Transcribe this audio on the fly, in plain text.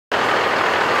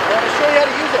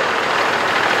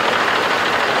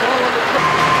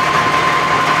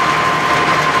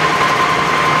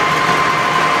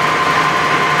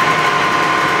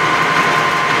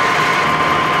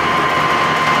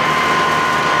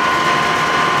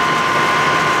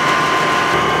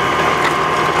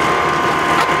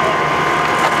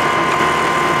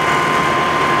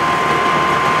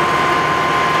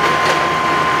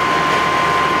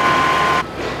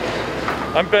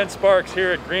I'm Ben Sparks here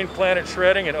at Green Planet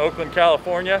Shredding in Oakland,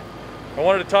 California. I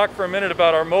wanted to talk for a minute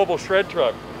about our mobile shred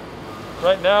truck.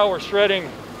 Right now we're shredding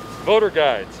voter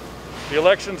guides. The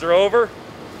elections are over.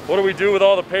 What do we do with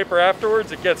all the paper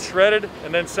afterwards? It gets shredded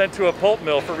and then sent to a pulp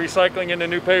mill for recycling into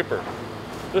new paper.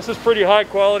 This is pretty high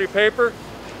quality paper,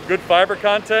 good fiber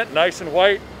content, nice and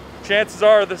white. Chances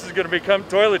are this is going to become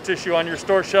toilet tissue on your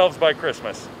store shelves by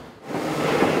Christmas.